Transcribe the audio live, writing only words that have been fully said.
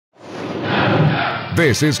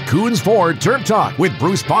This is Coons Ford Terp Talk with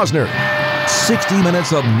Bruce Posner. 60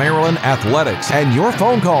 minutes of Maryland athletics and your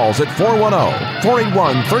phone calls at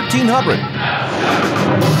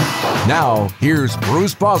 410-481-1300. Now, here's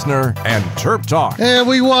Bruce Posner and Terp Talk. And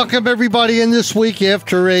we welcome everybody in this week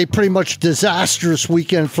after a pretty much disastrous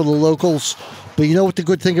weekend for the locals. But you know what the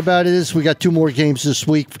good thing about it is? We got two more games this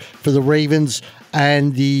week for the Ravens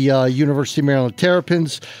and the University of Maryland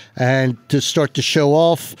Terrapins. And to start the show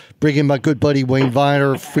off, bring in my good buddy Wayne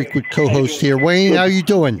Viner, frequent co-host here. Wayne, how you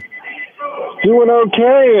doing? Doing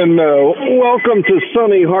okay, and welcome to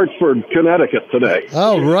sunny Hartford, Connecticut today.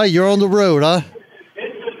 Oh, right. You're on the road, huh?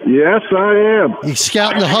 Yes, I am. You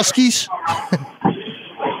scouting the Huskies?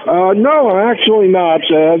 No, actually not.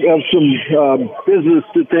 I have some business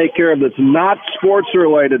to take care of that's not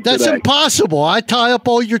sports-related today. That's impossible. I tie up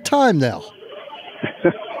all your time now.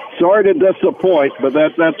 Sorry to disappoint, but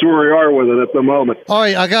that's where we are with it at the moment. All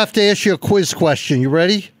right, I have to ask you a quiz question. You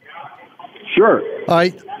ready? Sure. All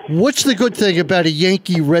right. What's the good thing about a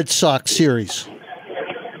Yankee-Red Sox series?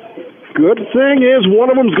 Good thing is one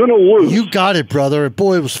of them's going to lose. You got it, brother.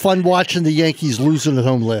 Boy, it was fun watching the Yankees losing at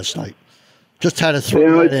home last night. Just had to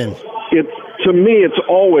throw that in. To me, it's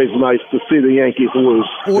always nice to see the Yankees lose.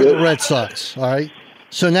 Or the Red Sox, all right?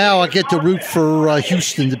 So now I get to root for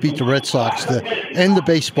Houston to beat the Red Sox to end the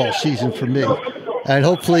baseball season for me. And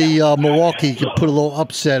hopefully Milwaukee can put a little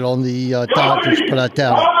upset on the Dodgers, but I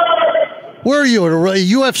doubt it. Where are you, at a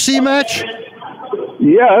UFC match?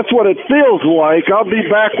 Yeah, that's what it feels like. I'll be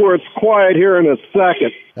back where it's quiet here in a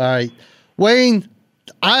second. All right. Wayne,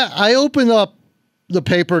 I opened up the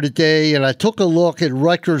paper today and I took a look at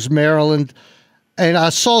Rutgers, Maryland, and I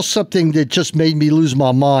saw something that just made me lose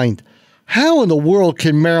my mind. How in the world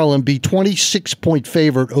can Maryland be 26-point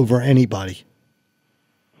favorite over anybody?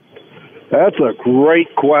 That's a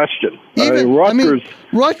great question.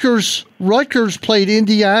 Rutgers played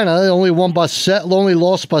Indiana. They only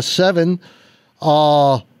lost by 7.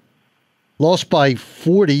 Lost by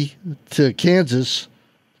 40 to Kansas.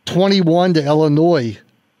 21 to Illinois.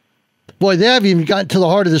 Boy, they haven't even gotten to the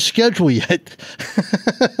heart of the schedule yet.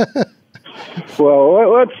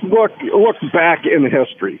 Well, let's look back in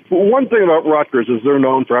history. One thing about Rutgers is they're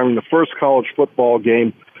known for having the first college football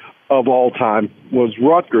game of all time was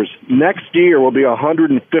Rutgers. Next year will be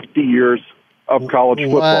 150 years of college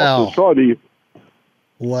football. Wow. So it's going to be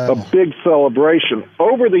a big celebration.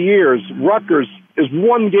 Over the years, Rutgers is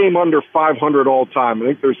one game under 500 all time. I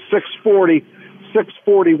think there's 640,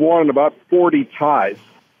 641, about 40 ties.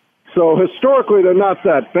 So historically, they're not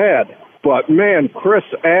that bad. But, man, Chris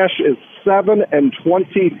Ash is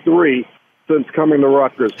 7-23 since coming to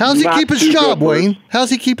Rutgers. How's he keep his job, Wayne?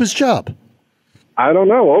 How's he keep his job? I don't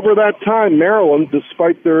know. Over that time, Maryland,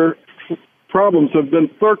 despite their problems, have been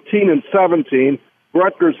 13-17.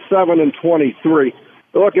 Rutgers 7-23.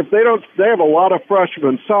 Look, if they have a lot of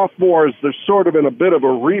freshmen, sophomores. They're sort of in a bit of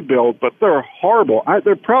a rebuild, but they're horrible.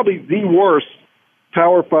 They're probably the worst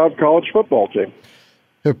Power 5 college football team.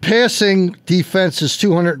 Their passing defense is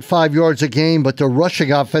 205 yards a game, but their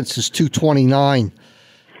rushing offense is 229.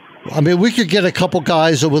 I mean, we could get a couple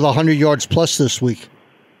guys with 100 yards plus this week.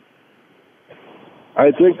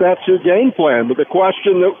 I think that's your game plan. But the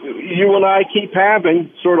question that you and I keep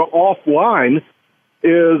having sort of offline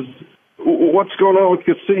is what's going on with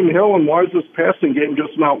Kasim Hill and why is this passing game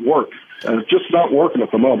just not work? It's just not working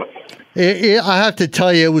at the moment. I have to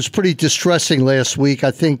tell you, it was pretty distressing last week.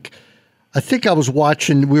 I think I was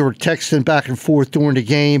watching, we were texting back and forth during the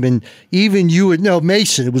game, and even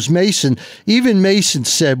Mason, it was Mason. Even Mason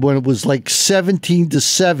said when it was like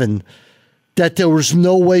 17-7 that there was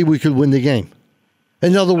no way we could win the game.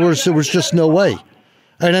 In other words, there was just no way.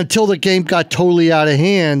 And until the game got totally out of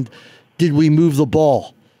hand, did we move the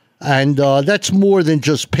ball. And that's more than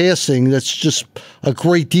just passing. That's just a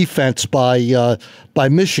great defense by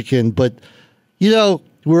Michigan. But,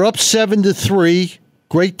 we're up 7-3.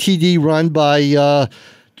 Great TD run by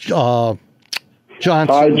Johnson.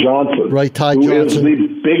 Ty Johnson. Right, Ty Johnson. Who is Johnson. the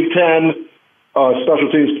Big Ten Special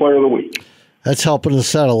Teams Player of the Week. That's helping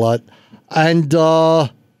us out a lot. And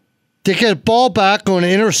they get ball back on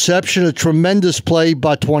an interception, a tremendous play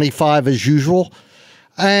by 25 as usual.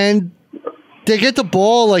 And they get the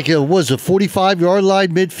ball like it was a 45-yard line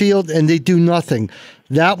midfield, and they do nothing.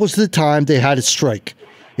 That was the time they had to strike.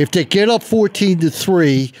 If they get up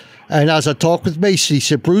 14-3, and as I talked with Mason, he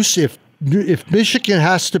said, Bruce, if Michigan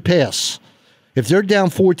has to pass, if they're down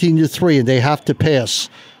 14-3 and they have to pass,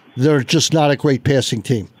 they're just not a great passing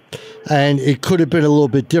team. And it could have been a little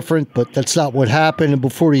bit different, but that's not what happened. And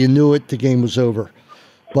before you knew it, the game was over.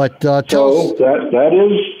 But that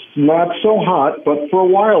is not so hot, but for a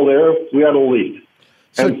while there, we had a lead.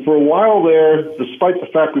 And for a while there, despite the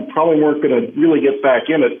fact we probably weren't going to really get back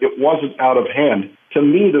in it, it wasn't out of hand. To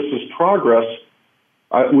me, this is progress.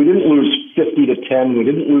 We didn't lose 50-10. We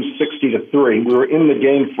didn't lose 60-3. We were in the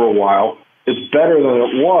game for a while. It's better than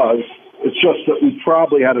it was. It's just that we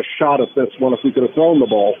probably had a shot at this one if we could have thrown the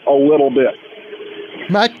ball a little bit.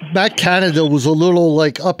 Matt Canada was a little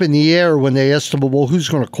like up in the air when they asked him, well, who's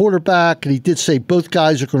going to quarterback? And he did say both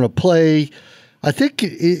guys are going to play. I think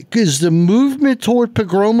is the movement toward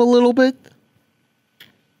Pogrom a little bit?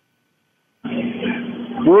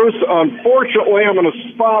 Bruce, unfortunately, I'm in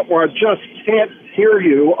a spot where I just can't hear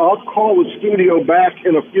you. I'll call the studio back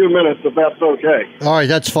in a few minutes if that's okay. All right,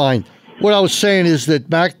 that's fine. What I was saying is that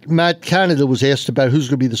Matt Canada was asked about who's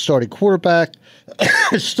going to be the starting quarterback.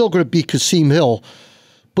 It's still going to be Kasim Hill.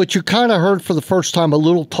 But you kind of heard for the first time a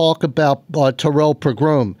little talk about Terrell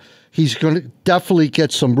Pogrom. He's going to definitely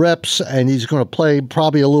get some reps, and he's going to play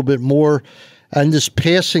probably a little bit more. And this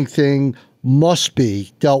passing thing must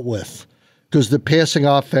be dealt with because the passing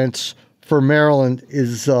offense for Maryland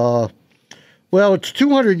is, it's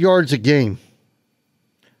 200 yards a game.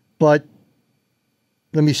 But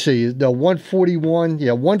let me see. No, 141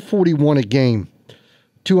 a game,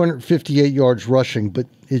 258 yards rushing. But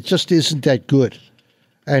it just isn't that good.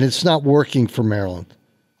 And it's not working for Maryland.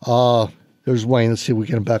 There's Wayne. Let's see if we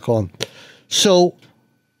get him back on. So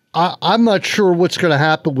I'm not sure what's going to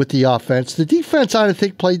happen with the offense. The defense, I don't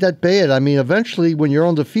think, played that bad. I mean, eventually, when you're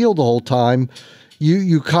on the field the whole time,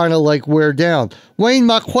 you kind of like wear down. Wayne,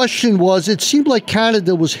 my question was, it seemed like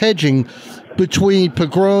Canada was hedging between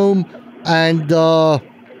Pogrom and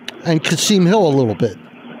Kasim Hill a little bit.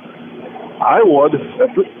 I would.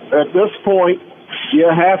 At this point, you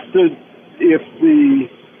have to,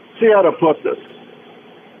 see how to put this.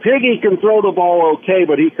 Piggy can throw the ball okay,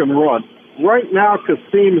 but he can run. Right now,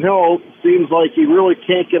 Kasim Hill seems like he really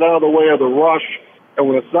can't get out of the way of the rush, and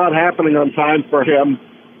when it's not happening on time for him,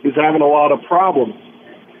 he's having a lot of problems.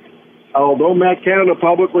 Although Matt Canada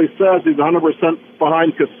publicly says he's 100%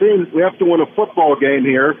 behind Kasim, we have to win a football game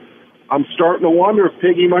here. I'm starting to wonder if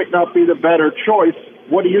Piggy might not be the better choice.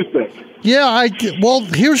 What do you think? Yeah, well,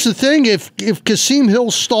 here's the thing. If Kasim Hill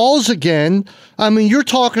stalls again, I mean, you're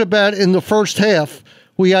talking about in the first half,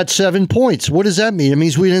 we had 7 points. What does that mean? It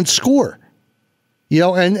means we didn't score.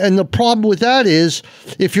 And the problem with that is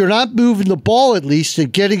if you're not moving the ball at least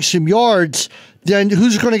and getting some yards, then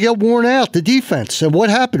who's going to get worn out? The defense. And what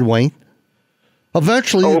happened, Wayne?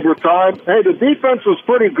 Eventually. Overtime. Hey, the defense was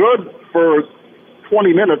pretty good for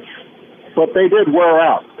 20 minutes, but they did wear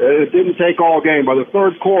out. It didn't take all game. By the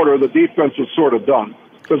third quarter, the defense was sort of done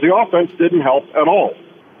because the offense didn't help at all.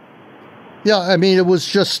 Yeah, I mean, it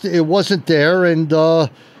wasn't there. And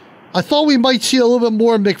I thought we might see a little bit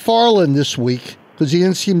more of McFarland this week because he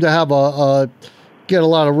didn't seem to have get a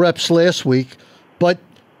lot of reps last week. But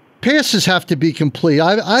passes have to be complete.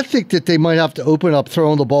 I think that they might have to open up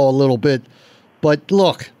throwing the ball a little bit. But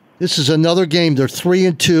look, this is another game. They're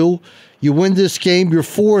 3-2. You win this game, you're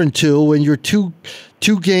 4-2, and you're two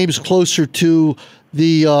games closer to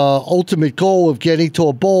the ultimate goal of getting to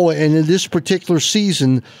a bowl. And in this particular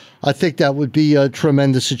season, I think that would be a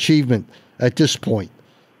tremendous achievement at this point.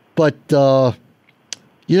 But, I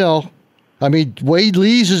mean, Wade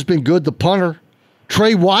Lees has been good, the punter.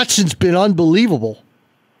 Trey Watson's been unbelievable.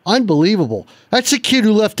 Unbelievable. That's a kid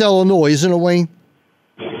who left Illinois, isn't it, Wayne?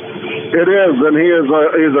 It is, and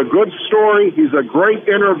he's a good story. He's a great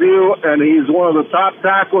interview, and he's one of the top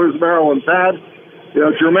tacklers Maryland's had.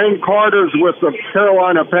 Jermaine Carter's with the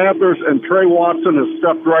Carolina Panthers, and Trey Watson has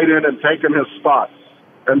stepped right in and taken his spot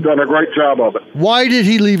and done a great job of it. Why did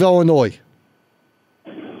he leave Illinois?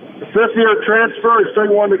 Fifth-year transfer. He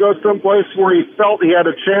said he wanted to go someplace where he felt he had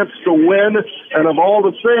a chance to win, and of all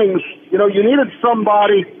the things, you needed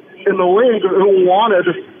somebody in the league who wanted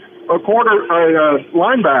a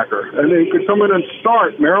linebacker, and he could come in and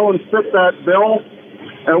start. Maryland fit that bill,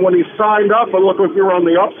 and when he signed up, it looked like we were on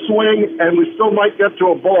the upswing, and we still might get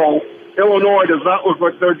to a bowl. Illinois does not look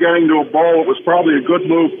like they're getting to a bowl. It was probably a good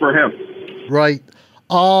move for him. Right.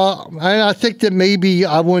 And I think that maybe,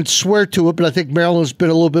 I wouldn't swear to it, but I think Maryland's been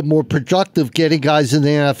a little bit more productive getting guys in the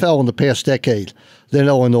NFL in the past decade than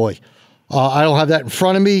Illinois. I don't have that in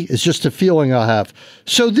front of me. It's just a feeling I have.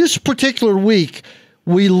 So this particular week,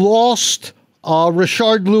 we lost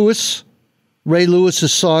Rashard Lewis, Ray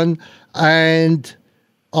Lewis's son, and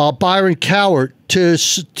Byron Cowart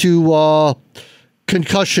to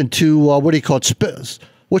concussion, to what do you call it?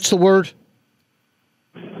 What's the word?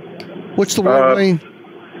 What's the word, Wayne?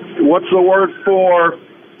 What's the word for?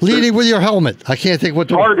 Leading with your helmet. I can't think what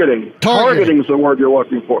the targeting. Targeting is the word you're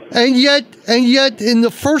looking for. And yet, in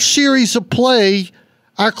the first series of play,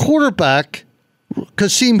 our quarterback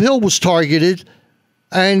Kasim Hill was targeted,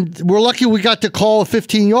 and we're lucky we got the call of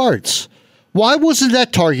 15 yards. Why wasn't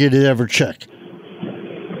that targeted ever, Chick?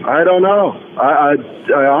 I don't know. I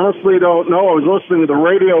honestly don't know. I was listening to the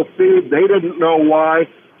radio feed. They didn't know why.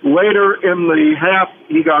 Later in the half,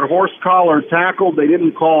 he got horse collar tackled. They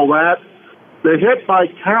didn't call that. The hit by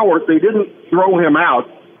Cowart, they didn't throw him out.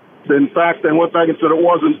 In fact, they went back and said it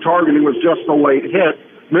wasn't targeting, it was just a late hit.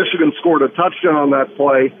 Michigan scored a touchdown on that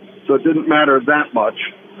play, so it didn't matter that much.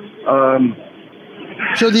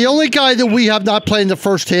 So the only guy that we have not played in the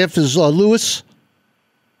first half is Lewis?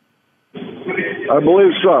 I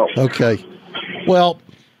believe so. Okay. Well,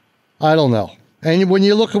 I don't know. And when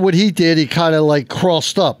you look at what he did, he kind of like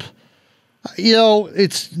crossed up. You know,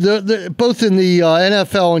 it's both in the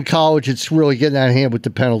NFL and college, it's really getting out of hand with the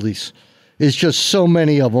penalties. It's just so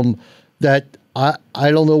many of them that I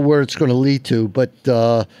don't know where it's going to lead to. But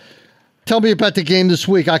tell me about the game this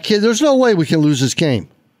week. There's no way we can lose this game.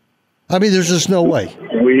 I mean, there's just no way.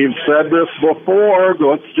 We've said this before.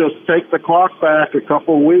 Let's just take the clock back a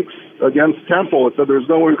couple of weeks against Temple. It said there's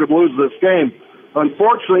no way we could lose this game.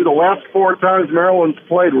 Unfortunately, the last 4 times Maryland's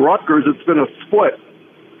played Rutgers, it's been a split.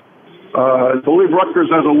 I believe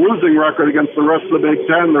Rutgers has a losing record against the rest of the Big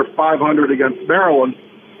Ten. They're 500 against Maryland.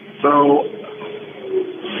 So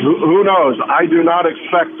who knows? I do not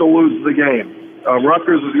expect to lose the game.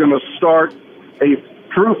 Rutgers is going to start a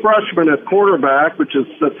true freshman at quarterback, which is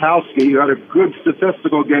Satowski, who had a good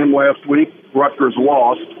statistical game last week. Rutgers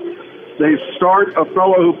lost. They start a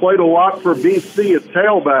fellow who played a lot for BC at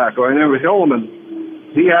tailback, I know Hillman.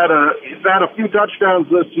 He's had a few touchdowns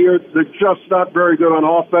this year. They're just not very good on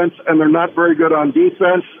offense, and they're not very good on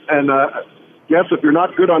defense. And yes, if you're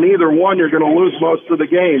not good on either one, you're going to lose most of the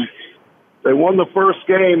game. They won the first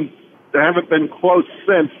game. They haven't been close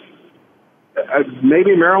since.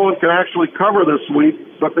 Maybe Maryland can actually cover this week,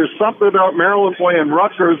 but there's something about Maryland playing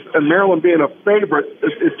Rutgers and Maryland being a favorite.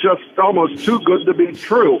 It's just almost too good to be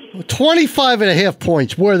true. 25.5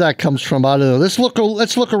 points. Where that comes from, I don't know. Let's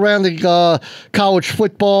look around the college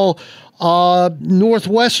football.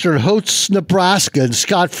 Northwestern hosts Nebraska and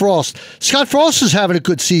Scott Frost. Scott Frost is having a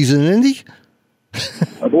good season, isn't he?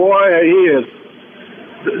 Boy, he is.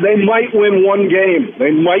 They might win one game.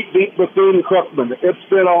 They might beat Bethune-Cookman. It's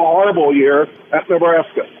been a horrible year at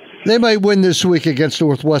Nebraska. They might win this week against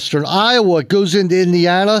Northwestern. Iowa goes into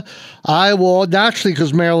Indiana. Iowa, naturally,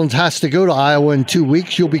 because Maryland has to go to Iowa in 2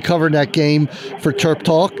 weeks. You'll be covering that game for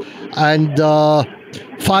TerpTalk. And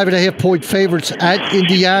 5.5 point favorites at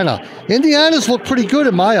Indiana. Indiana's look pretty good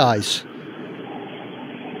in my eyes.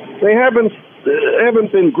 They haven't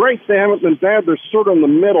been great. They haven't been bad. They're sort of in the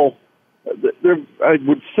middle. I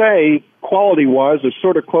would say, quality-wise, they're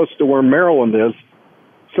sort of close to where Maryland is,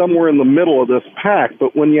 somewhere in the middle of this pack.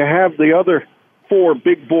 But when you have the other 4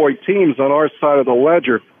 big boy teams on our side of the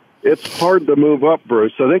ledger, it's hard to move up,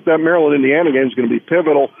 Bruce. I think that Maryland-Indiana game is going to be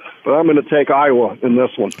pivotal, but I'm going to take Iowa in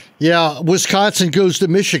this one. Yeah, Wisconsin goes to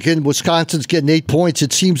Michigan. Wisconsin's getting 8 points.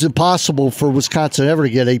 It seems impossible for Wisconsin ever to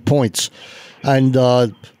get 8 points. And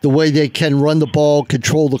the way they can run the ball,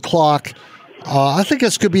 control the clock, I think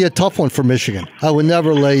this could be a tough one for Michigan. I would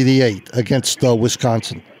never lay the 8 against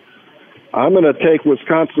Wisconsin. I'm going to take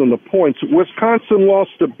Wisconsin in the points. Wisconsin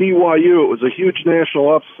lost to BYU. It was a huge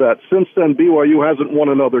national upset. Since then, BYU hasn't won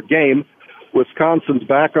another game. Wisconsin's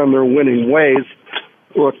back on their winning ways.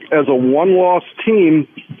 Look, as a one-loss team,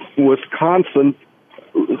 Wisconsin,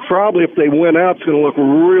 probably if they win out, it's going to look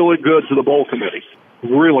really good to the bowl committee.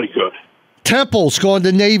 Really good. Temple's going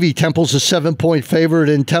to Navy. Temple's a 7-point favorite,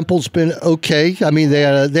 and Temple's been okay. I mean, they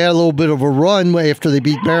had a little bit of a run after they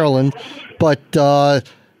beat Maryland, but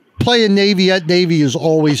playing Navy at Navy is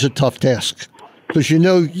always a tough task because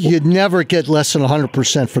you'd never get less than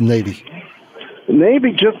 100% from Navy.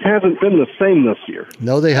 Navy just hasn't been the same this year.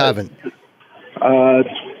 No, they haven't.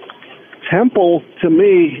 Temple, to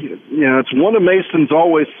me, it's one of Mason's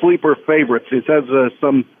always sleeper favorites. He has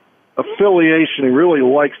some affiliation. He really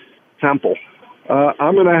likes Temple.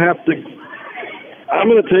 I'm going to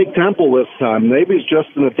take Temple this time. Navy's just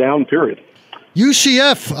in a down period.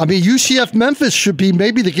 UCF Memphis should be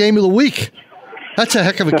maybe the game of the week. That's a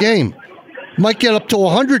heck of a game. Might get up to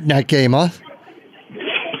 100 in that game, huh?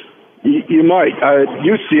 You might.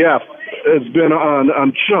 UCF has been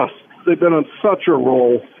they've been on such a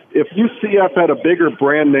roll. If UCF had a bigger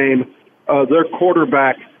brand name, their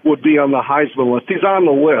quarterback would be on the Heisman list. He's on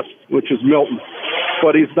the list, which is Milton,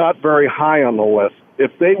 but he's not very high on the list.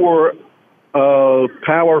 If they were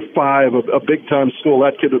Power 5, a big-time school,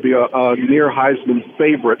 that kid would be a near Heisman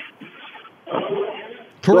favorite.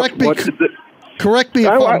 Correct me.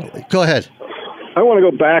 Go ahead. I want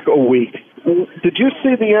to go back a week. Did you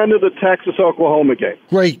see the end of the Texas-Oklahoma game?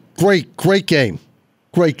 Great game.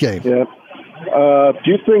 Great game. Yeah.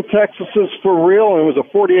 Do you think Texas is for real? And it was a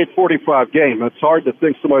 48-45 game. It's hard to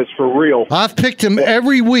think somebody's for real. I've picked them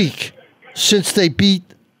every week since they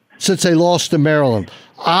lost to Maryland.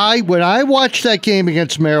 When I watched that game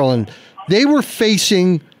against Maryland, they were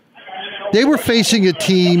facing a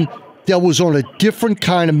team that was on a different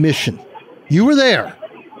kind of mission. You were there.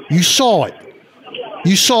 You saw it.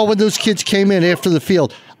 You saw when those kids came in after the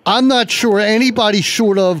field. I'm not sure anybody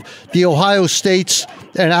short of the Ohio States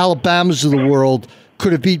and Alabamas of the world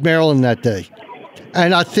could have beat Maryland that day.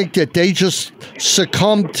 And I think that they just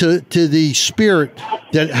succumbed to the spirit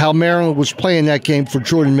that how Maryland was playing that game for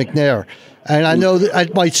Jordan McNair. And I know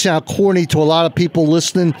that might sound corny to a lot of people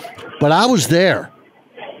listening, but I was there.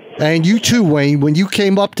 And you too, Wayne, when you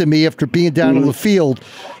came up to me after being down on the field,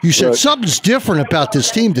 you said something's different about this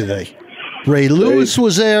team today. Ray Lewis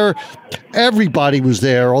was there. Everybody was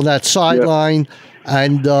there on that sideline.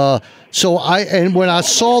 And and when I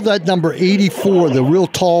saw that number 84, the real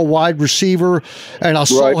tall wide receiver, and I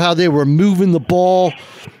saw how they were moving the ball,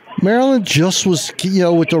 Maryland just was, at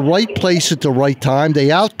the right place at the right time. They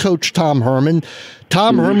outcoached Tom Herman.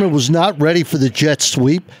 Tom Herman was not ready for the jet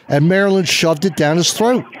sweep, and Maryland shoved it down his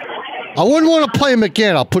throat. I wouldn't want to play him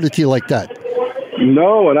again. I'll put it to you like that.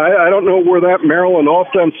 No, and I don't know where that Maryland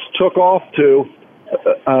offense took off to.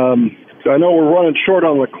 I know we're running short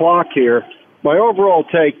on the clock here. My overall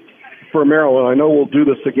take for Maryland, I know we'll do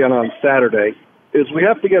this again on Saturday, is we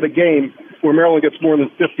have to get a game where Maryland gets more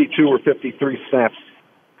than 52 or 53 snaps.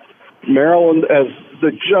 Maryland, as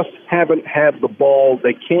they just haven't had the ball,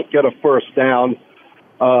 they can't get a first down.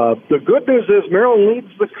 The good news is Maryland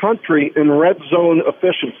leads the country in red zone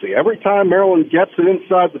efficiency. Every time Maryland gets it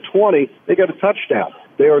inside the 20, they get a touchdown.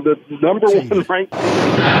 They are the number one ranked.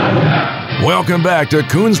 Welcome back to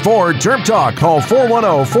Coons Ford Terp Talk. Call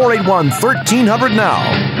 410-481-1300 now.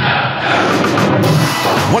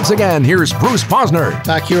 Once again, here's Bruce Posner.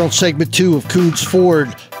 Back here on segment 2 of Coons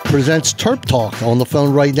Ford presents Terp Talk. On the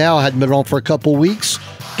phone right now. I hadn't been on for a couple weeks.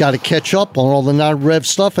 Got to catch up on all the non-rev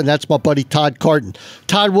stuff, and that's my buddy Todd Carton.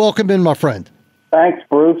 Todd, welcome in, my friend. Thanks,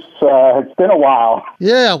 Bruce. It's been a while.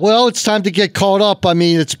 Yeah, well, it's time to get caught up. I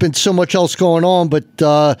mean, it's been so much else going on,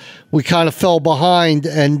 but we kind of fell behind,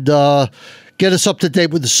 and get us up to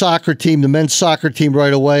date with the soccer team, the men's soccer team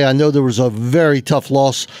right away. I know there was a very tough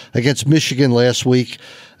loss against Michigan last week.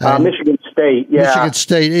 Michigan State, yeah. Michigan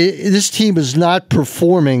State. This team is not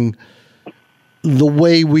performing the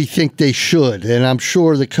way we think they should, and I'm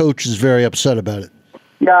sure the coach is very upset about it.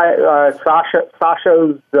 Yeah,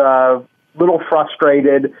 Sasha's a little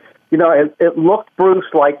frustrated. It looked,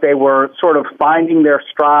 Bruce, like they were sort of finding their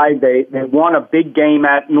stride. They won a big game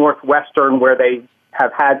at Northwestern where they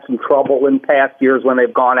have had some trouble in past years when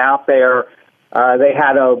they've gone out there. They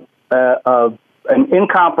had an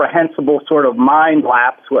incomprehensible sort of mind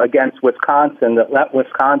lapse against Wisconsin that let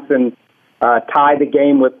Wisconsin tie the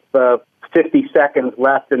game with 50 seconds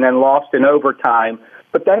left and then lost in overtime.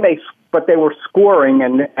 But they were scoring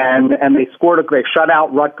and they scored. They shut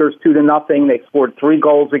out Rutgers 2-0. They scored 3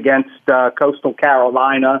 goals against Coastal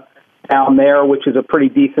Carolina down there, which is a pretty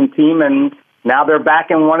decent team. And now they're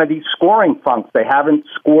back in one of these scoring funks. They haven't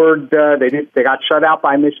scored. They got shut out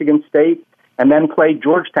by Michigan State and then played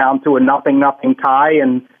Georgetown to a 0-0 tie.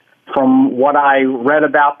 And from what I read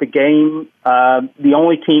about the game, the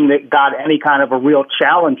only team that got any kind of a real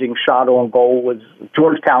challenging shot on goal was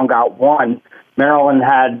Georgetown got 1. Maryland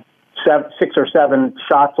had 6 or 7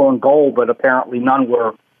 shots on goal, but apparently none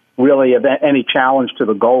were really of any challenge to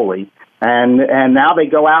the goalie. And now they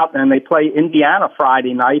go out and they play Indiana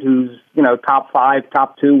Friday night, who's top 5,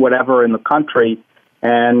 top 2, whatever in the country.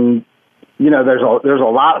 And there's a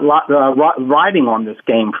lot riding on this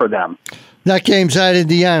game for them. That game's at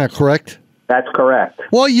Indiana, correct? That's correct.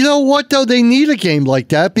 Well, you know what, though? They need a game like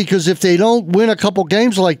that because if they don't win a couple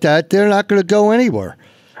games like that, they're not going to go anywhere.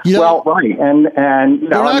 Well, right, and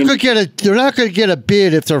they're not going to get a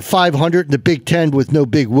bid if they're 500 in the Big Ten with no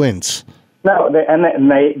big wins. No, they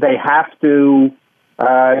have to.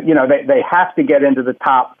 They have to get into the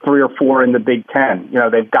top 3 or 4 in the Big Ten.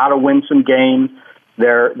 They've got to win some games.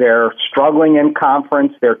 They're struggling in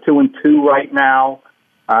conference. They're 2-2 right now.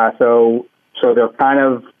 So they're kind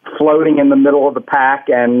of floating in the middle of the pack,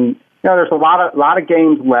 and there's a lot of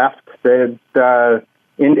games left.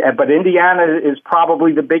 But Indiana is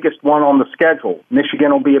probably the biggest one on the schedule.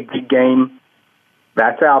 Michigan will be a big game.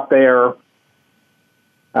 That's out there.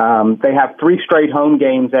 They have 3 straight home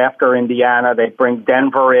games after Indiana. They bring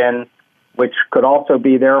Denver in, which could also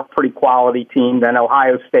be their pretty quality team. Then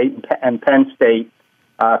Ohio State and Penn State.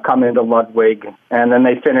 come into Ludwig, and then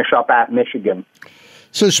they finish up at Michigan.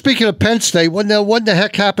 So speaking of Penn State, what the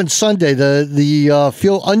heck happened Sunday?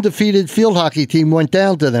 The undefeated field hockey team went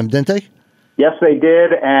down to them, didn't they? Yes, they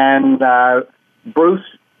did. And Bruce,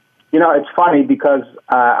 it's funny because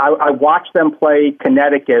I watched them play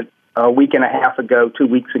Connecticut a week and a half ago, 2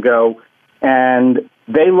 weeks ago, and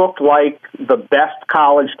they looked like the best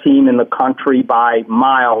college team in the country by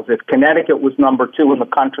miles. If Connecticut was number 2 in the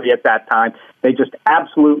country at that time, they just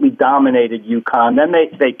absolutely dominated UConn. Then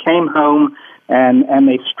they came home and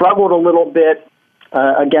they struggled a little bit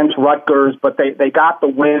against Rutgers, but they got the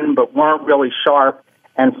win, but weren't really sharp.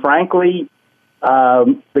 And frankly,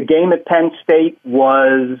 the game at Penn State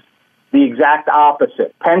was the exact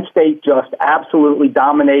opposite. Penn State just absolutely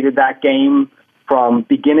dominated that game from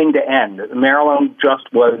beginning to end. Maryland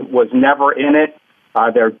just was never in it.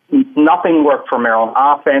 Nothing worked for Maryland.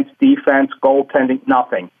 Offense, defense, goaltending,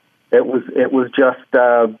 nothing. It was just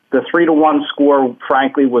the 3-1 score.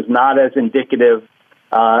 Frankly, was not as indicative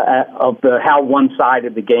of how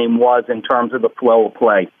one-sided the game was in terms of the flow of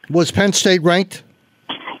play. Was Penn State ranked?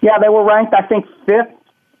 Yeah, they were ranked, I think, 5th.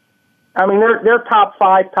 I mean, they're top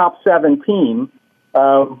 5, top 7 team.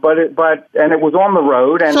 But it was on the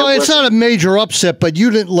road, and so it's not a major upset. But you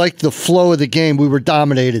didn't like the flow of the game. We were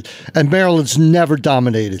dominated, and Maryland's never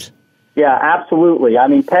dominated. Yeah, absolutely. I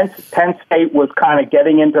mean, Penn State was kind of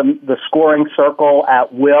getting into the scoring circle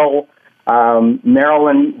at will.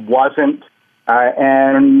 Maryland wasn't,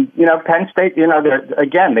 and Penn State.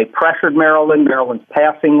 They pressured Maryland. Maryland's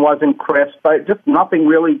passing wasn't crisp, but just nothing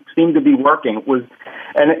really seemed to be working. It was.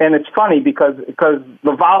 And it's funny because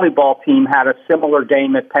the volleyball team had a similar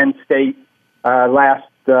game at Penn State last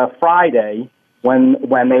Friday when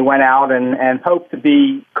they went out and hoped to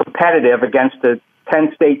be competitive against a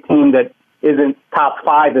Penn State team that isn't top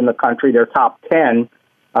 5 in the country; they're top 10.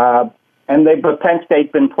 But Penn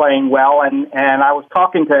State's been playing well. And I was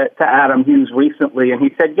talking to Adam Hughes recently, and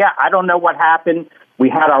he said, "Yeah, I don't know what happened. We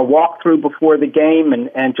had our walkthrough before the game,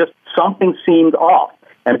 and just something seemed off."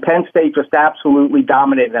 And Penn State just absolutely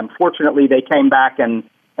dominated them. Fortunately, they came back and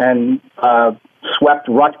swept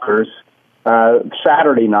Rutgers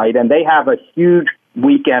Saturday night, and they have a huge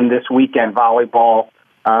weekend this weekend, volleyball,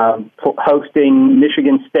 hosting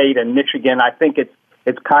Michigan State and Michigan. I think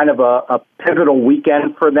it's kind of a pivotal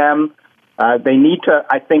weekend for them. They need to,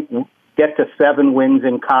 I think, get to 7 wins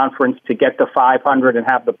in conference to get to 500 and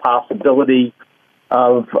have the possibility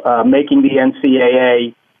of making the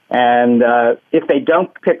NCAA. And if they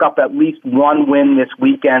don't pick up at least 1 win this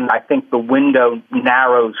weekend, I think the window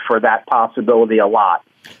narrows for that possibility a lot.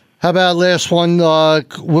 How about last one,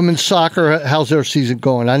 women's soccer? How's their season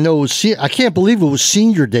going? I know I can't believe it was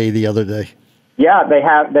Senior Day the other day. Yeah, they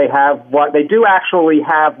have what they do actually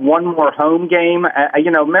have one more home game.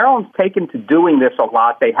 Maryland's taken to doing this a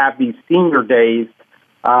lot. They have these Senior Days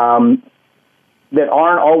that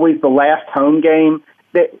aren't always the last home game.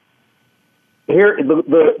 Here,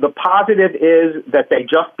 the positive is that they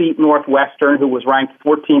just beat Northwestern, who was ranked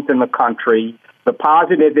 14th in the country. The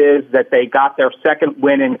positive is that they got their second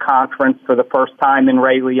win in conference for the first time in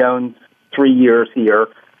Ray Leon's 3 years here.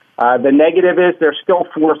 The negative is they're still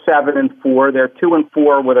 4-7-4. They're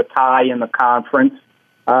 2-4 with a tie in the conference.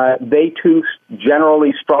 They too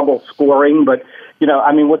generally struggle scoring, but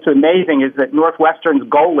what's amazing is that Northwestern's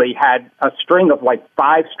goalie had a string of like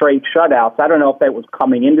 5 straight shutouts. I don't know if that was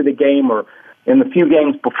coming into the game or in the few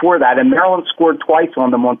games before that, and Maryland scored twice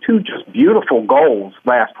on them on 2 just beautiful goals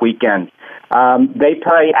last weekend. They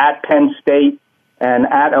play at Penn State and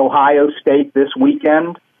at Ohio State this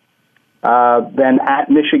weekend, then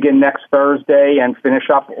at Michigan next Thursday, and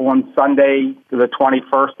finish up on Sunday the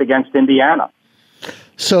 21st against Indiana.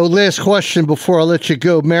 So last question before I let you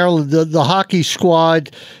go. Maryland, the hockey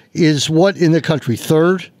squad is what in the country,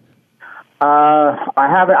 3rd?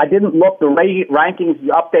 I didn't look. The rankings,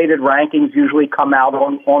 the updated rankings usually come out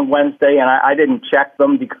on Wednesday, and I didn't check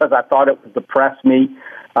them because I thought it would depress me.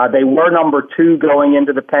 They were number 2 going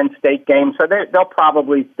into the Penn State game, so they're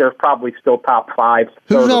probably still top 5.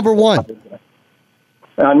 Who's number 1?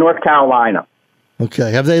 North Carolina.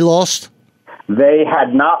 Okay. Have they lost? They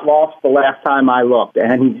had not lost the last time I looked,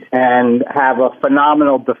 and have a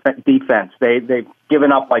phenomenal defense. They've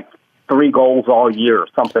given up like 3 goals all year,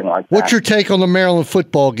 something like that. What's your take on the Maryland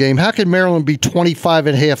football game? How can Maryland be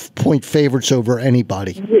 25.5-point favorites over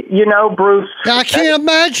anybody? Bruce, I can't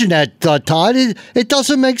imagine that, Todd. It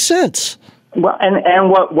doesn't make sense. Well, and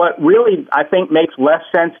what really I think makes less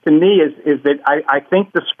sense to me is that I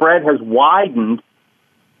think the spread has widened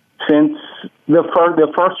since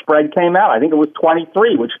the first spread came out. I think it was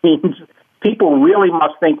 23, which means people really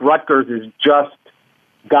must think Rutgers is just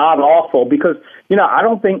god awful because I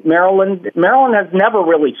don't think Maryland has never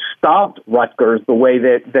really stomped Rutgers the way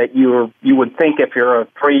that you would think if you're a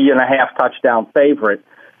 3.5 touchdown favorite.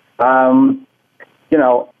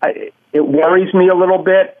 It worries me a little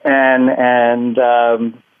bit, and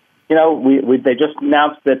they just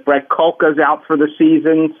announced that Brett Kolka's out for the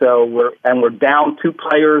season, so we're down 2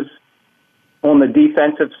 players on the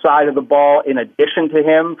defensive side of the ball in addition to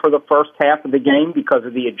him for the first half of the game because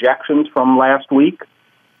of the ejections from last week.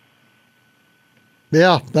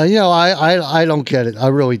 Yeah, I don't get it. I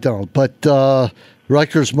really don't. But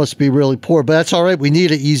Rutgers must be really poor. But that's all right. We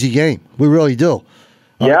need an easy game. We really do.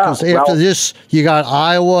 Because after this, you got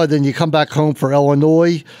Iowa, then you come back home for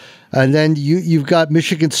Illinois, and then you've got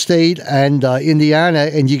Michigan State and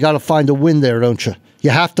Indiana, and you got to find a win there, don't you?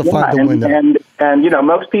 You have to find a win there. And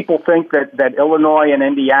most people think that Illinois and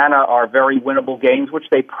Indiana are very winnable games, which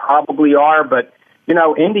they probably are, but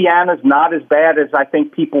Indiana's not as bad as I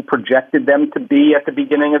think people projected them to be at the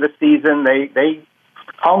beginning of the season. They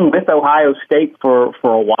hung with Ohio State for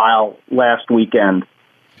a while last weekend.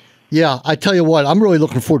 Yeah, I tell you what, I'm really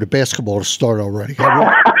looking forward to basketball to start already.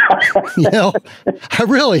 I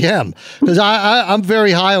really am, because I'm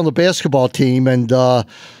very high on the basketball team, and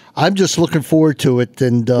I'm just looking forward to it.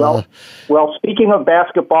 And well, speaking of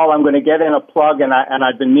basketball, I'm going to get in a plug, and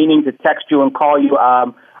I've been meaning to text you and call you.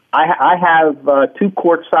 I have 2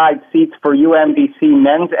 courtside seats for UMBC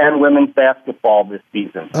men's and women's basketball this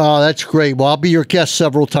season. Oh, that's great. Well, I'll be your guest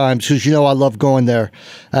several times because I love going there.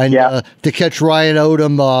 And to catch Ryan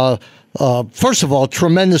Odom, first of all,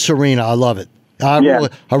 tremendous arena. I love it. I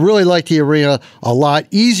really like the arena a lot.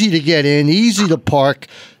 Easy to get in, easy to park.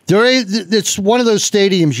 It's one of those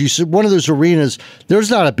stadiums, one of those arenas, there's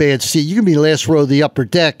not a bad seat. You can be last row of the upper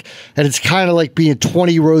deck, and it's kind of like being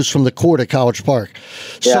 20 rows from the court at College Park.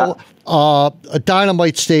 Yeah. So a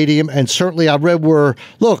dynamite stadium, and certainly I read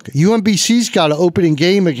UMBC's got an opening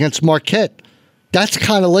game against Marquette. That's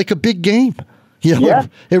kind of like a big game.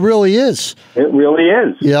 It really is. It really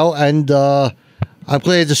is. And I'm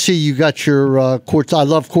glad to see you got your courts. I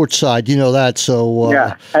love courtside, that. So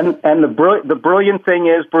and the brilliant thing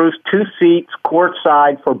is, Bruce, 2 seats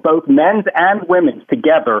courtside for both men's and women's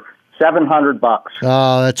together, $700.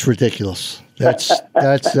 Oh, that's ridiculous. That's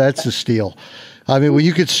a steal. I mean, when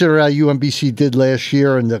you consider how UMBC did last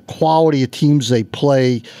year and the quality of teams they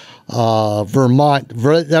play. That Vermont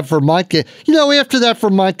game. After that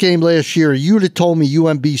Vermont game last year, you'd have told me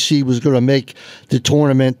UMBC was going to make the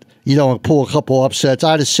tournament. And pull a couple upsets.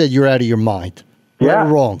 I'd have said you're out of your mind. Right or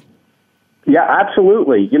wrong? Yeah,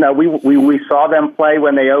 absolutely. We saw them play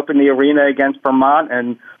when they opened the arena against Vermont,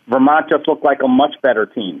 and Vermont just looked like a much better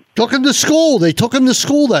team. Took them to school. They took them to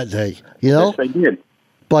school that day. Yes, they did.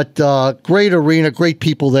 But great arena, great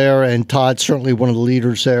people there, and Todd's certainly one of the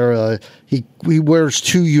leaders there. He wears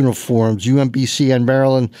 2 uniforms, UMBC and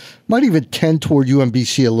Maryland. Might even tend toward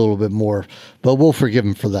UMBC a little bit more, but we'll forgive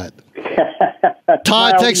him for that.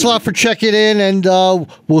 Todd, thanks a lot for checking in, and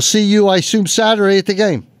we'll see you, I assume, Saturday at the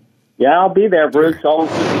game. Yeah, I'll be there, Bruce.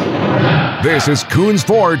 This is Coons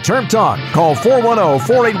Ford Terp Talk. Call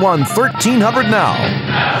 410-481-1300 now.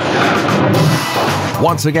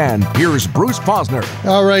 Once again, here's Bruce Posner.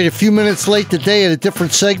 All right, a few minutes late today at a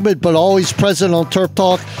different segment, but always present on Terp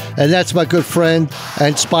Talk, and that's my good friend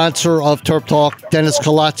and sponsor of Terp Talk, Dennis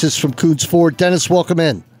Kalatzis from Coons Ford. Dennis, welcome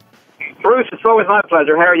in. Bruce, it's always my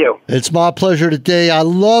pleasure. How are you? It's my pleasure today. I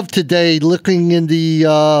love today looking in the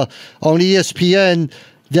on ESPN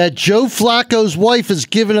that Joe Flacco's wife is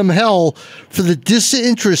giving him hell for the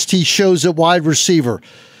disinterest he shows at wide receiver.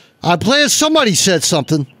 I'm glad somebody said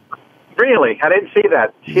something. Really? I didn't see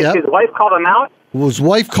that. His wife called him out? His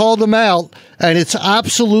wife called him out, and it's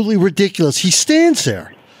absolutely ridiculous. He stands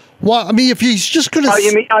there. Well, I mean, if he's just going to...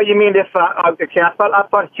 you mean if... okay, I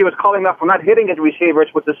thought she was calling him out for not hitting his receivers,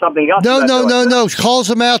 which is something else. No. She calls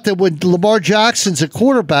him out that when Lamar Jackson's a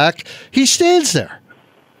quarterback, he stands there.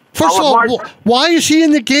 First of all, why is he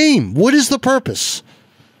in the game? What is the purpose?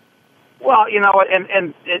 Well, in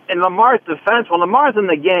Lamar's defense, when Lamar's in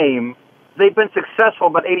the game, they've been successful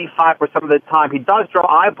about 85% of the time. He does draw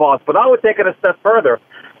eyeballs, but I would take it a step further.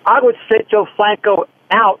 I would sit Joe Flacco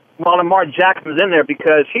out while Lamar Jackson's in there,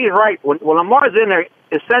 because he's right. When Lamar's in there,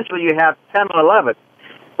 essentially you have 10 and 11.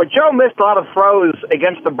 But Joe missed a lot of throws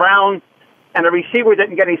against the Browns, and the receiver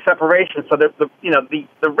didn't get any separation. So the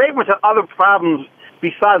Ravens have other problems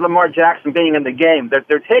besides Lamar Jackson being in the game.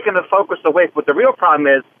 They're taking the focus away. But the real problem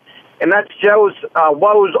is, and that's Joe's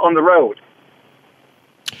woes on the road.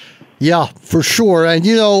 Yeah, for sure. And,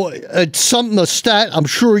 it's a stat I'm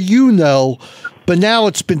sure but now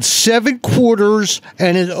it's been 7 quarters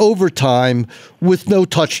and an overtime with no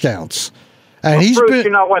touchdowns. And he's Bruce, been.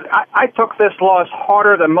 you know what? I took this loss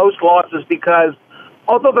harder than most losses because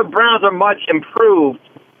although the Browns are much improved,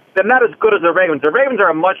 they're not as good as the Ravens. The Ravens are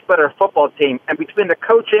a much better football team, and between the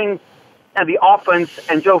coaching and the offense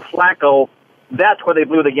and Joe Flacco, that's where they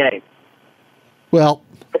blew the game. Well,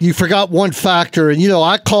 you forgot one factor, and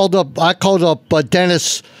I called up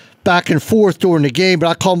Dennis back and forth during the game, but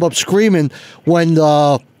I called him up screaming when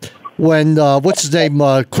what's his name,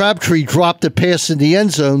 Crabtree dropped a pass in the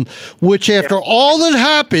end zone, which after all that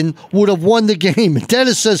happened would have won the game. And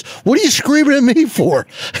Dennis says, "What are you screaming at me for?"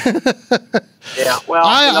 Yeah, well,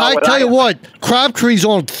 I tell you what, Crabtree's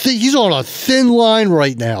he's on a thin line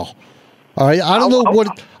right now. All right, I don't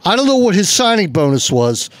know what his signing bonus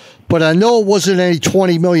was, but I know it wasn't any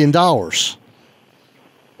 $20 million.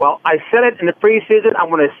 Well, I said it in the preseason. I'm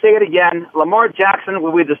going to say it again. Lamar Jackson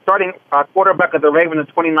will be the starting quarterback of the Ravens in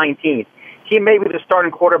 2019. He may be the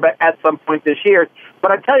starting quarterback at some point this year.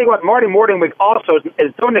 But I tell you what, Marty Morningwig also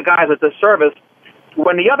is doing the guys a disservice.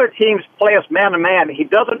 When the other teams play us man-to-man, he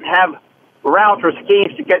doesn't have routes or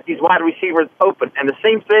schemes to get these wide receivers open. And the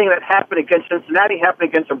same thing that happened against Cincinnati happened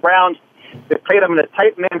against the Browns. They played them in a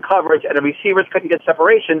tight man coverage, and the receivers couldn't get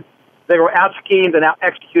separation. They were out-schemed and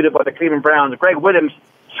out-executed by the Cleveland Browns. Greg Williams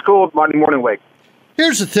schooled Marty Morningwig.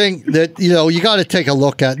 Here's the thing that you got to take a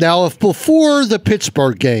look at. Now, if before the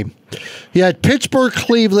Pittsburgh game, you had Pittsburgh,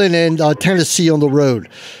 Cleveland, and Tennessee on the road,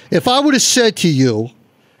 if I would have said to you,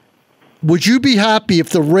 would you be happy if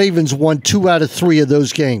the Ravens won 2 out of 3 of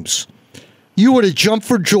those games? You would have jumped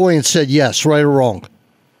for joy and said yes, right or wrong.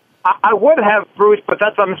 I would have, Bruce, but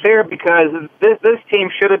that's unfair because this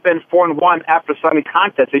team should have been 4-1 after Sunday's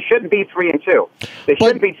contest. They shouldn't be 3-2. They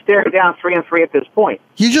shouldn't be staring down 3-3 at this point.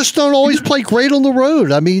 You just don't always play great on the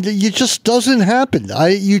road. I mean, it just doesn't happen.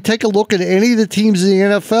 You take a look at any of the teams in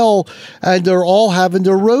the NFL, and they're all having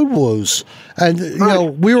their road woes. And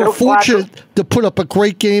we were fortunate to put up a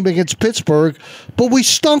great game against Pittsburgh, but we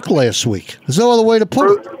stunk last week. There's no other way to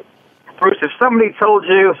put it. Bruce, if somebody told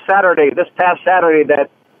you this past Saturday,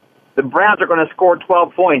 that the Browns are going to score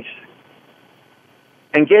 12 points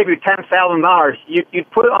and gave you $10,000,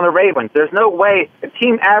 you'd put it on the Ravens. There's no way a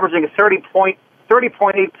team averaging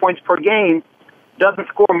 30.8 points per game doesn't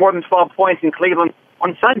score more than 12 points in Cleveland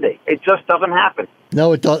on Sunday. It just doesn't happen.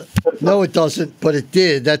 No, it doesn't. But it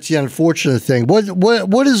did. That's the unfortunate thing. What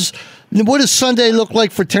does Sunday look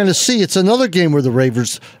like for Tennessee? It's another game where the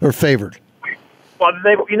Ravens are favored. Well,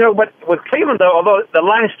 but with Cleveland, though, although the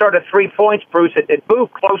line started 3 points, Bruce, it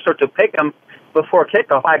moved closer to pick 'em before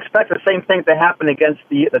kickoff. I expect the same thing to happen against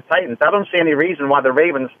the Titans. I don't see any reason why the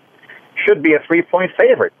Ravens should be a 3-point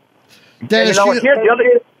favorite. Dennis, here's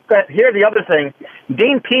the other thing.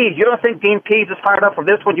 Dean Pease, you don't think Dean Pease is fired up for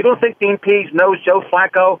this one? You don't think Dean Pease knows Joe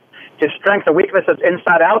Flacco, his strengths and weaknesses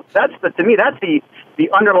inside out? To me, that's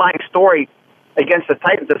the underlying story against the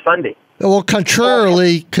Titans this Sunday. Well,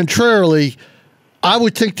 contrarily, I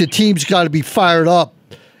would think the team's got to be fired up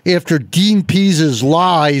after Dean Pease's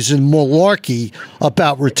lies and malarkey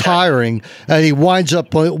about retiring, and he winds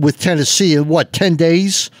up with Tennessee in, 10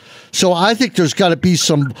 days? So I think there's got to be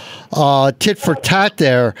some tit for tat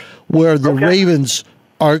there where the Ravens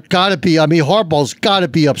are got to be, Harbaugh's got to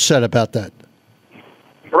be upset about that.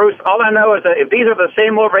 Bruce, all I know is that if these are the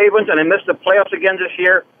same old Ravens and they miss the playoffs again this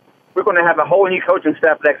year, we're going to have a whole new coaching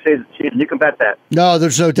staff next season. You can bet that. No,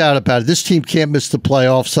 there's no doubt about it. This team can't miss the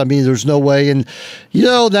playoffs. There's no way. And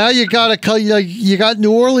now you got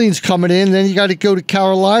New Orleans coming in, then you got to go to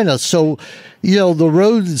Carolina. So, the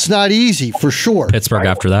road is not easy for sure. Pittsburgh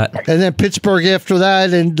after that, and then Pittsburgh after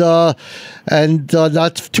that, and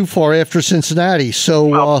not too far after Cincinnati.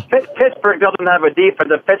 So Pittsburgh doesn't have a defense.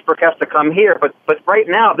 Pittsburgh has to come here. But right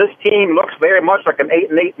now, this team looks very much like an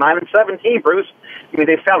 8-8, 9-7 team, Bruce.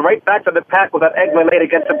 They fell right back to the pack with that egg late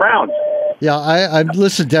against the Browns. Yeah,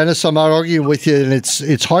 listen, Dennis, I'm not arguing with you, and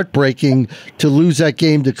it's heartbreaking to lose that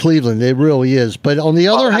game to Cleveland. It really is. But on the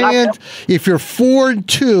other hand, if you're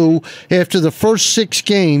 4-2 after the first 6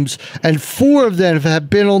 games, and 4 of them have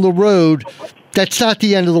been on the road, that's not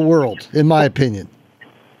the end of the world, in my opinion.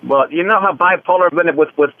 Well, you know how bipolar I've been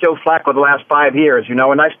with Joe Flacco the last 5 years, and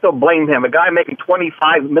I still blame him. A guy making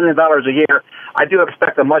 $25 million a year, I do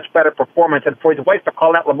expect a much better performance. And for his wife to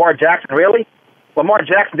call out Lamar Jackson, really? Lamar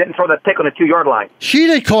Jackson didn't throw that pick on the 2-yard line. She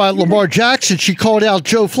didn't call out Lamar Jackson. She called out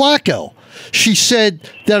Joe Flacco. She said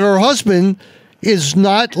that her husband is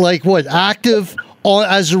not, active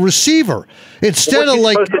as a receiver. Instead of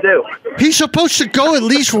he's supposed to go at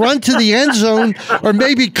least run to the end zone or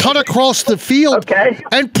maybe cut across the field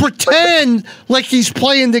and pretend like he's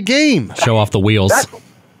playing the game. Show off the wheels.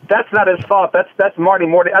 That's not his fault. That's Marty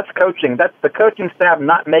Morty. That's coaching. That's the coaching staff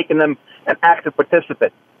not making them an active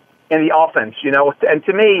participant. in the offense, And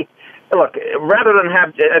to me, look, rather than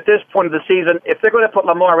have, at this point of the season, if they're going to put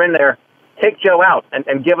Lamar in there, take Joe out and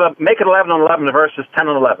make it 11-11 versus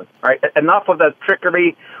 10-11, right? Enough of that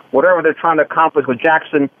trickery, whatever they're trying to accomplish with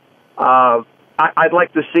Jackson. I'd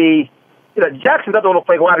like to see, Jackson doesn't want to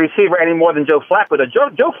play wide receiver any more than Joe Flacco does.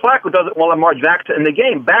 Joe Flacco doesn't want Lamar Jackson in the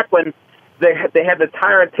game. Back when they had the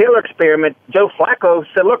Tyrod Taylor experiment, Joe Flacco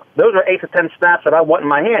said, look, those are 8 to 10 snaps that I want in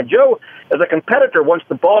my hand. Joe, as a competitor, wants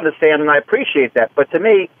the ball in his hand, and I appreciate that. But to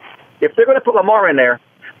me, if they're going to put Lamar in there,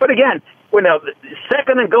 but again,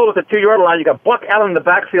 second and goal at the 2-yard line, you got Buck Allen in the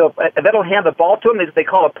backfield, and they don't hand the ball to him. They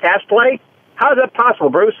call a pass play. How is that possible,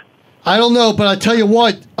 Bruce? I don't know, but I tell you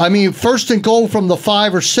what, I mean, first and goal from the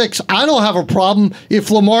 5 or 6, I don't have a problem if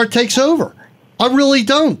Lamar takes over. I really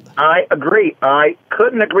don't. I agree. I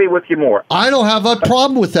couldn't agree with you more. I don't have a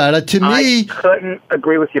problem with that. To me, I couldn't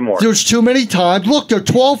agree with you more. There's too many times. Look, they're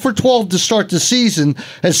 12 for 12 to start the season,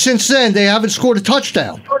 and since then, they haven't scored a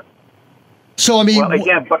touchdown. So, I mean,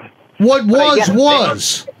 what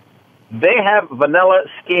was. They have vanilla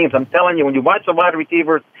schemes. I'm telling you, when you watch the wide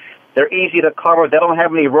receivers, they're easy to cover. They don't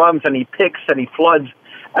have any runs, any picks, any floods.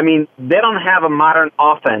 I mean, they don't have a modern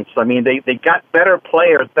offense. I mean, they got better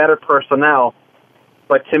players, better personnel.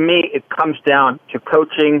 But to me, it comes down to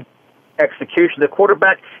coaching, execution. The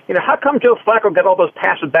quarterback, how come Joe Flacco got all those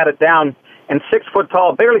passes batted down and 6 foot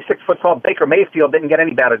tall, barely 6 foot tall Baker Mayfield didn't get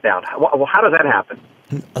any batted down? Well, how does that happen?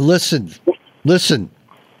 Listen.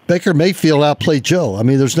 Baker Mayfield outplayed Joe. I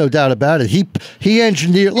mean, there's no doubt about it. He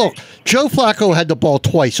engineered. Look, Joe Flacco had the ball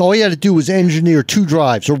twice. All he had to do was engineer 2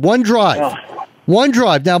 drives or 1 drive. Oh. 1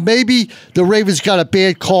 drive. Now, maybe the Ravens got a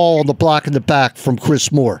bad call on the block in the back from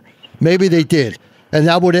Chris Moore. Maybe they did. And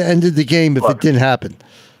that would have ended the game if it didn't happen.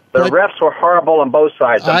 The refs were horrible on both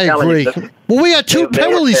sides. I agree. Well, we had 2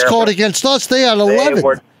 penalties called against us. They had 11. They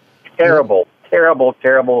were terrible, terrible,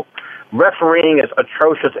 terrible. Refereeing is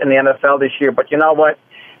atrocious in the NFL this year. But you know what?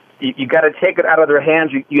 You got to take it out of their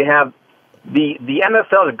hands. You have the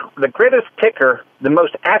NFL, the greatest kicker, the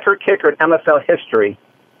most accurate kicker in NFL history,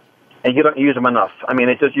 and you don't use them enough. I mean,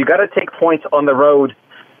 it's just you got to take points on the road.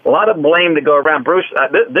 A lot of blame to go around. Bruce,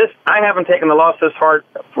 I haven't taken the loss this hard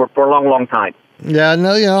for a long, long time. Yeah,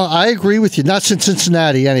 no, I agree with you. Not since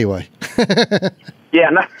Cincinnati, anyway. Yeah,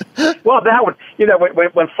 well, that would,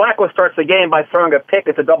 when Flacco starts the game by throwing a pick,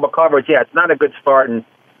 it's a double coverage. Yeah, it's not a good start, and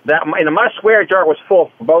that my swear jar was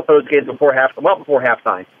full for both those games before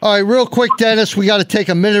halftime. All right, real quick, Dennis, we got to take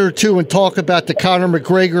a minute or two and talk about the Conor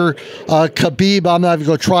McGregor Khabib. I'm not even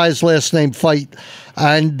going to try his last name fight,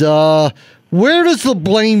 and. Where does the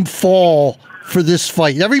blame fall for this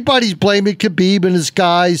fight? Everybody's blaming Khabib and his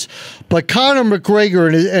guys, but Conor McGregor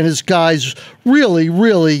and his guys really,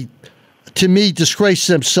 really, to me, disgraced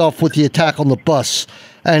himself with the attack on the bus.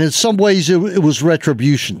 And in some ways, it was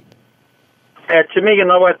retribution. To me, you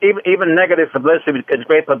know what? Even negative publicity is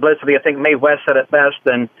great publicity. I think Mae West said it best.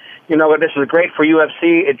 And you know what? This is great for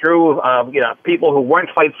UFC. It drew people who weren't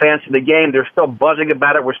fight fans to the game. They're still buzzing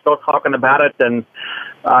about it. We're still talking about it. And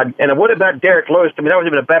what about Derek Lewis? I mean, that was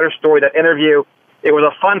even a better story. That interview. It was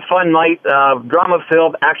a fun night,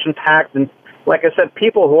 drama-filled, action-packed, and like I said,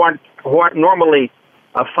 people who aren't normally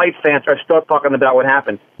fight fans are still talking about what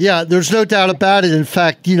happened. Yeah, there's no doubt about it. In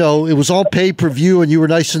fact, it was on pay-per-view, and you were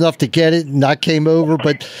nice enough to get it, and I came over.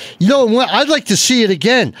 But, I'd like to see it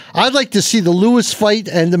again. I'd like to see the Lewis fight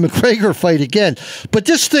and the McGregor fight again. But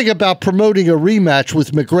this thing about promoting a rematch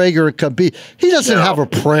with McGregor and Khabib, he doesn't have a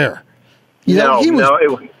prayer. He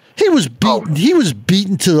was beaten. He was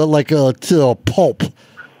beaten to a pulp.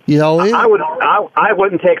 I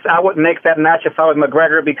wouldn't make that match if I was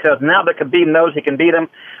McGregor, because now that Khabib knows he can beat him,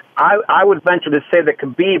 I would venture to say that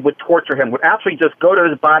Khabib would torture him, would actually just go to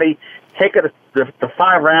his body, take it to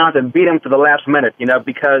 5 rounds, and beat him to the last minute.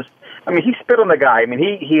 Because he spit on the guy.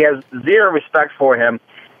 He has zero respect for him.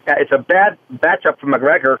 It's a bad matchup for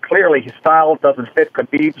McGregor. Clearly, his style doesn't fit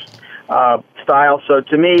Khabib's style. So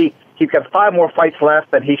to me, he's got 5 more fights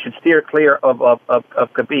left, and he should steer clear of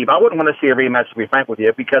Khabib. I wouldn't want to see a rematch, to be frank with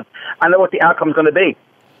you, because I know what the outcome's going to be.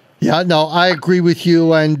 Yeah, no, I agree with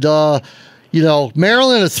you. And,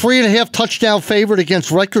 Maryland, a 3.5 touchdown favorite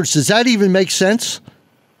against Rutgers. Does that even make sense?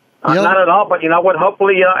 Not at all, but you know what?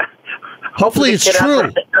 Hopefully it's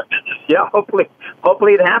true. Yeah, hopefully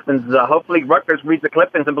it happens. Hopefully Rutgers reads the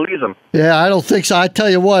clippings and believes them. Yeah, I don't think so. I tell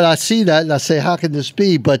you what, I see that, and I say, how can this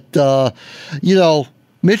be? But,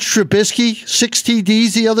 Mitch Trubisky, 6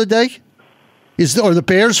 TDs the other day. Are the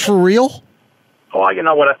Bears for real? Oh, you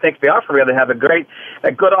know what? I think they are for real. They have a good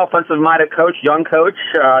offensive-minded coach, young coach.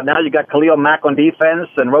 Now you got Khalil Mack on defense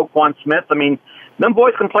and Roquan Smith. Them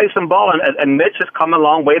boys can play some ball, and Mitch has come a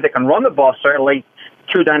long way. They can run the ball, certainly.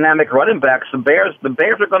 two dynamic running backs. The Bears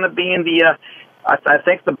are going to be in the. I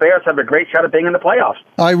think the Bears have a great shot of being in the playoffs.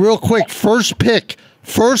 All right, real quick, first pick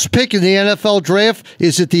in the NFL draft.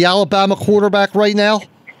 Is it the Alabama quarterback right now?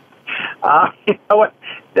 You know what?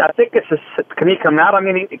 I think can he come out? I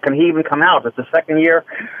mean, can he even come out? It's the second year.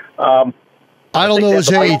 I don't know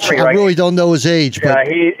his age. Right? I really don't know his age. But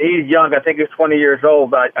he's young. I think he's 20 years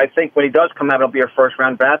old. I think when he does come out, it'll be a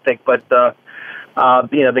first-round draft pick. But the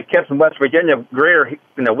kid from West Virginia, Greer,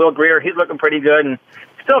 Will Greer, he's looking pretty good. And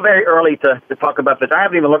still very early to talk about this. I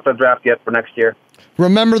haven't even looked at the draft yet for next year.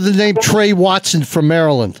 Remember the name Trey Watson from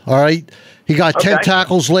Maryland, all right? He got 10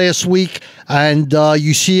 tackles last week, and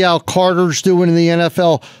you see how Carter's doing in the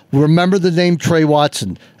NFL. Remember the name Trey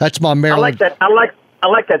Watson. That's my Maryland. I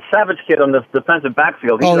like that Savage kid on the defensive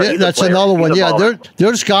backfield. That's another one. Yeah,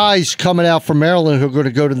 there's guys coming out from Maryland who are going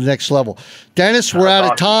to go to the next level. Dennis, we're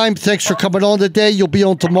out of time. Thanks for coming on today. You'll be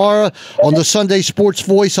on tomorrow on the Sunday Sports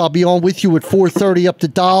Voice. I'll be on with you at 4:30 up to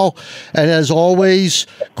dial. And as always,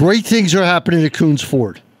 great things are happening at Coons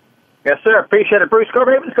Ford. Yes, sir. Appreciate it. Bruce, go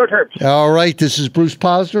Ravens, go Terps. All right. This is Bruce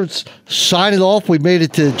Posner signing off. We made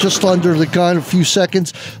it to just under the gun, a few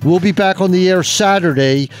seconds. We'll be back on the air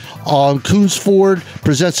Saturday on Coons Ford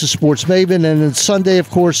presents the Sports Maven. And then Sunday, of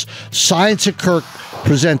course, Science at Kirk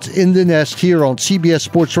presents In the Nest here on CBS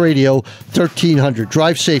Sports Radio 1300.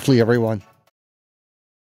 Drive safely, everyone.